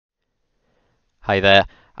Hi there.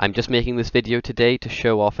 I'm just making this video today to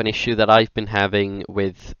show off an issue that I've been having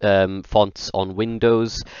with fonts on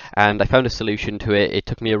Windows, and I found a solution to it. It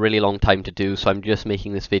took me a really long time to do, so I'm just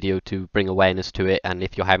making this video to bring awareness to it, and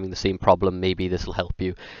if you're having the same problem, maybe this will help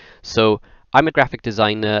you. So I'm a graphic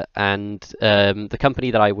designer, and the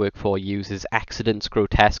company that I work for uses Accidents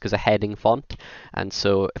Grotesque as a heading font. And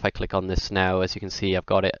so if I click on this now, as you can see, I've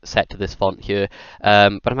got it set to this font here.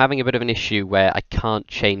 But I'm having a bit of an issue where I can't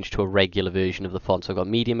change to a regular version of the font. So I've got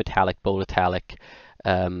medium italic, bold italic,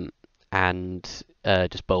 and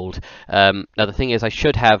just bold. Now the thing is, I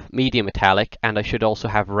should have medium italic and I should also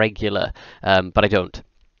have regular, but I don't.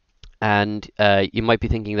 And you might be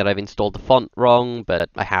thinking that I've installed the font wrong, but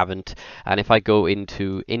I haven't. And if I go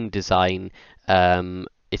into InDesign,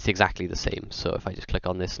 it's exactly the same. So if I just click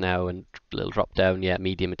on this now and little drop down, yeah,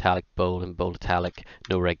 medium italic, bold, and bold italic,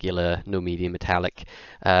 no regular, no medium italic.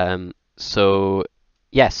 So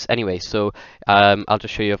yes, anyway, so I'll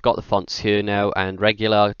just show you. I've got the fonts here now, and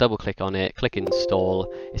regular. I'll double click on it, click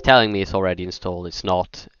install. It's telling me it's already installed. It's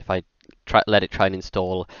not. If I let it try and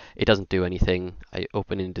install, it doesn't do anything. I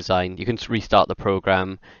open InDesign. You can restart the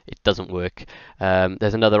program. It doesn't work.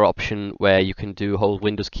 There's another option where you can do hold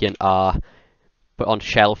Windows key and R, put on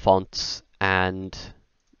shell fonts, and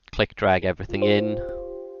click drag everything in.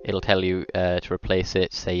 It'll tell you to replace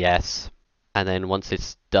it. Say yes, and then once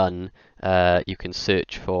it's done, you can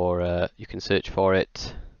search for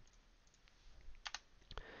it.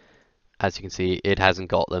 As you can see, it hasn't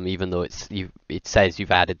got them, even though it says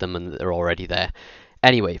you've added them and they're already there.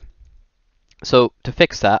 Anyway, so to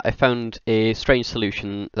fix that, I found a strange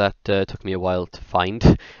solution that took me a while to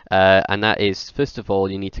find, and that is, first of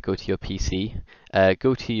all, you need to go to your PC,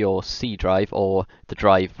 go to your C drive, or the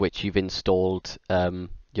drive which you've installed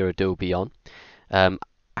your Adobe on.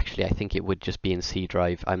 Actually, I think it would just be in C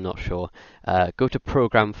drive, I'm not sure. Go to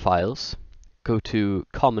Program Files, go to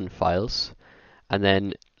Common Files, and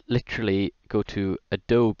then literally go to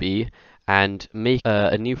Adobe and make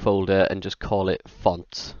a new folder and just call it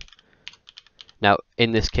Fonts. Now,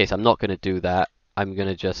 in this case, I'm not going to do that. I'm going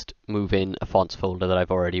to just move in a fonts folder that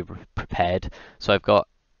I've already prepared. So I've got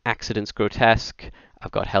Accidents Grotesque,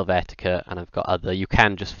 I've got Helvetica, and I've got other. You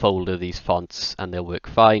can just folder these fonts and they'll work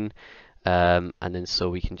fine. And then so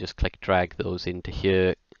we can just click drag those into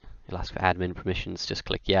here. It'll ask for admin permissions, just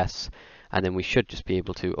click yes. And then we should just be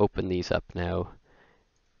able to open these up now.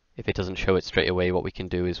 If it doesn't show it straight away, what we can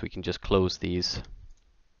do is we can just close these.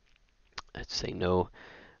 Let's say no.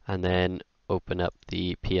 And then open up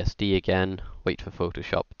the PSD again, wait for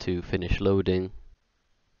Photoshop to finish loading.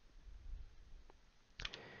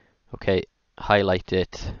 Okay, highlight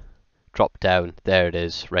it, drop down, there it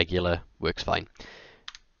is, regular, works fine.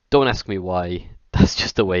 Don't ask me why, that's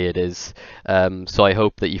just the way it is. So I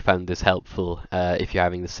hope that you found this helpful if you're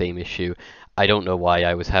having the same issue. I don't know why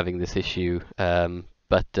I was having this issue,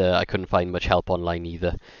 but I couldn't find much help online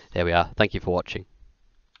either. There we are. Thank you for watching.